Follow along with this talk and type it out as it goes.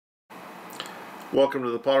Welcome to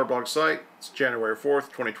the POTRBLOG site. It's January 4th,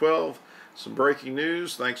 2012. Some breaking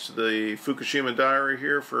news thanks to the Fukushima Diary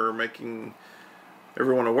here for making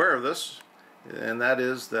everyone aware of this. And that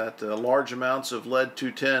is that large amounts of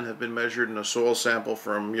lead-210 have been measured in a soil sample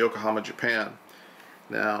from Yokohama, Japan.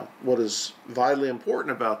 Now, what is vitally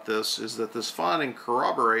important about this is that this finding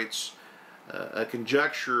corroborates a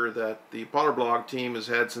conjecture that the POTRBLOG team has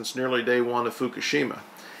had since nearly day one of Fukushima.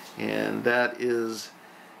 And that is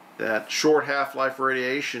that short half-life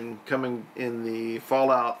radiation coming in the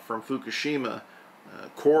fallout from Fukushima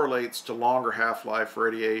correlates to longer half-life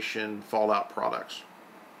radiation fallout products.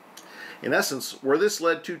 In essence, where this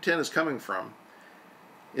lead-210 is coming from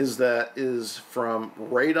is from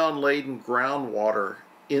radon-laden groundwater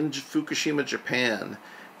in Fukushima, Japan,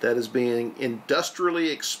 that is being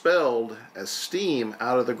industrially expelled as steam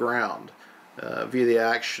out of the ground via the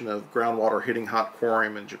action of groundwater hitting hot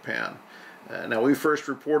corium in Japan. Now, we first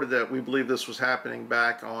reported that we believe this was happening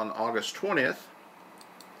back on August 20th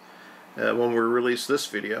when we released this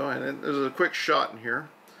video, and there's a quick shot in here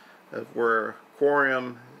of where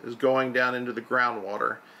corium is going down into the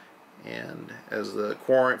groundwater, and as the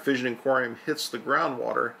fissioning corium hits the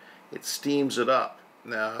groundwater, it steams it up.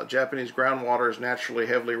 Now, Japanese groundwater is naturally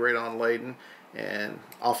heavily radon laden, and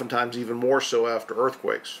oftentimes even more so after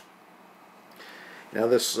earthquakes. Now,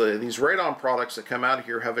 these radon products that come out of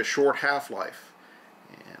here have a short half-life,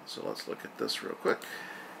 and so let's look at this real quick.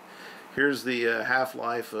 Here's the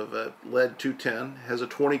half-life of lead-210. It has a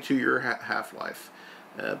 22-year half-life.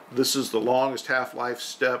 This is the longest half-life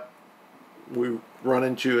step we run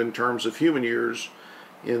into in terms of human years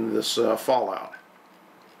in this fallout.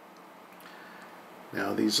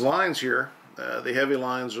 Now, these lines here, the heavy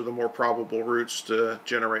lines are the more probable routes to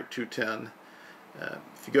generate 210.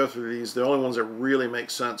 If you go through these, the only ones that really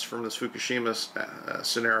make sense from this Fukushima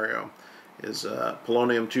scenario is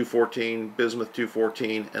polonium-214,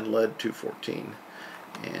 bismuth-214, and lead-214.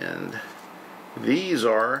 And these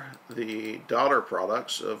are the daughter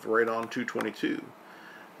products of radon-222,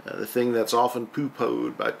 the thing that's often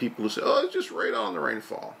poo-pooed by people who say, oh, it's just radon in the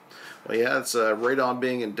rainfall. Well, yeah, it's radon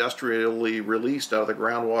being industrially released out of the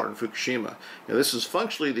groundwater in Fukushima. Now, this is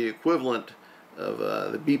functionally the equivalent of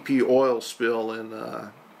the BP oil spill in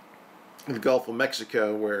the Gulf of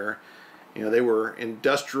Mexico, where they were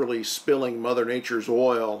industrially spilling Mother Nature's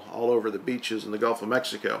oil all over the beaches in the Gulf of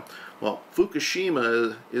Mexico. Well,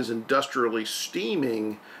 Fukushima is industrially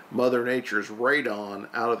steaming Mother Nature's radon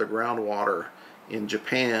out of the groundwater in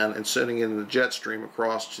Japan and sending it in the jet stream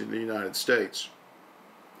across to the United States.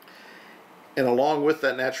 And along with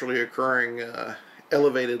that naturally occurring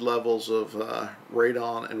elevated levels of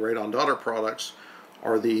radon and radon daughter products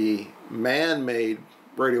are the man-made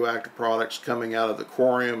radioactive products coming out of the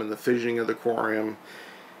corium and the fissioning of the corium,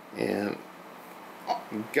 and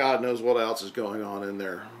God knows what else is going on in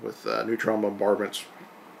there with neutron bombardments.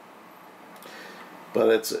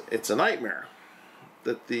 But it's a nightmare.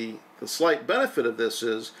 That the slight benefit of this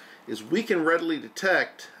is we can readily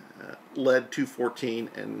detect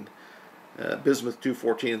lead-214 and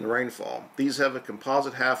bismuth-214 in the rainfall. These have a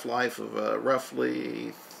composite half-life of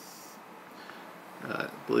roughly, I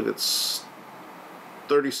believe it's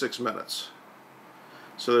 36 minutes.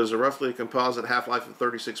 So there's roughly a composite half-life of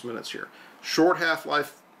 36 minutes here. Short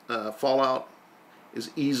half-life fallout is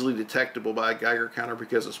easily detectable by a Geiger counter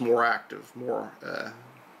because it's more active, more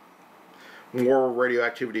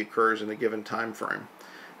radioactivity occurs in a given time frame.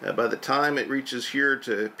 By the time it reaches here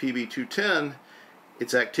to PB210,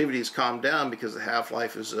 its activity has calmed down because the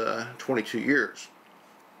half-life is 22 years.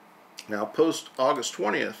 Now, post August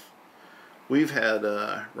 20th, we've had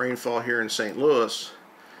rainfall here in St. Louis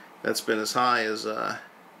that's been as high as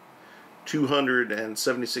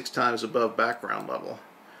 276 times above background level,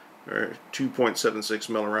 or 2.76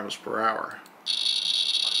 millirems per hour. Down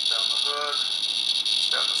the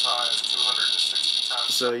hood, down as high as 260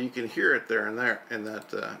 times. So you can hear it there in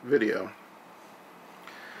that video.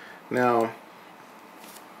 Now,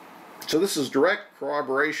 so this is direct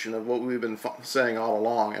corroboration of what we've been saying all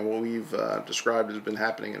along and what we've described as been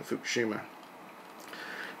happening in Fukushima.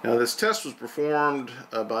 Now, this test was performed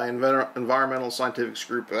by an environmental scientific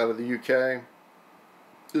group out of the UK.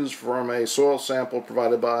 This is from a soil sample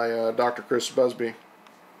provided by Dr. Chris Busby.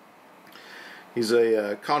 He's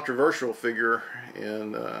a controversial figure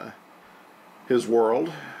in his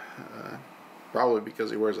world, probably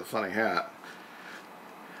because he wears a funny hat.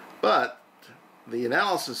 But the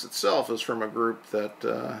analysis itself is from a group that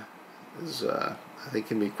I think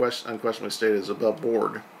can be unquestionably stated as above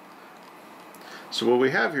board. So what we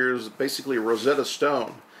have here is basically a Rosetta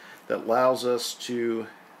Stone that allows us to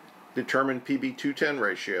determine PB210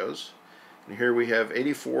 ratios. Here we have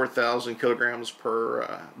 84,000 kilograms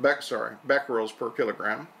per becquerels per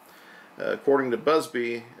kilogram. According to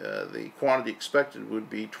Busby, the quantity expected would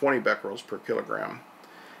be 20 becquerels per kilogram.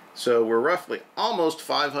 So we're roughly almost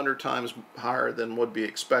 500 times higher than would be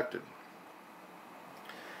expected.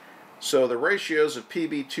 So the ratios of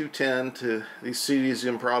PB210 to these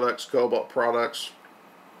cesium products, cobalt products,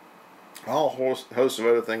 a whole host of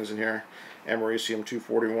other things in here, americium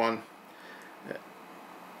 241.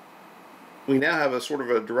 We now have a sort of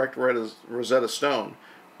a direct Rosetta Stone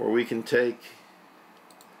where we can take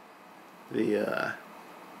the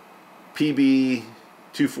PB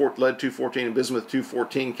lead 214 and bismuth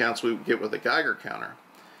 214 counts we get with a Geiger counter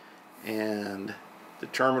and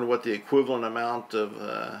determine what the equivalent amount of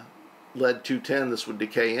lead 210 this would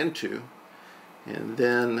decay into, and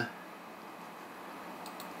then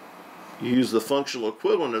use the functional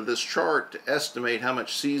equivalent of this chart to estimate how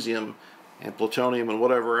much cesium and plutonium and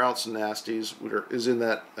whatever else nasties is in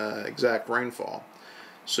that exact rainfall.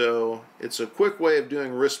 So it's a quick way of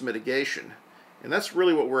doing risk mitigation, and that's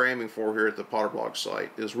really what we're aiming for here at the POTRBLOG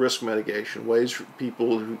site, is risk mitigation, ways for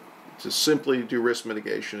people to simply do risk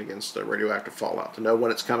mitigation against radioactive fallout, to know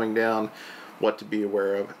when it's coming down, what to be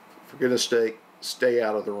aware of. For goodness sake, stay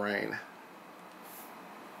out of the rain.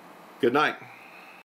 Good night.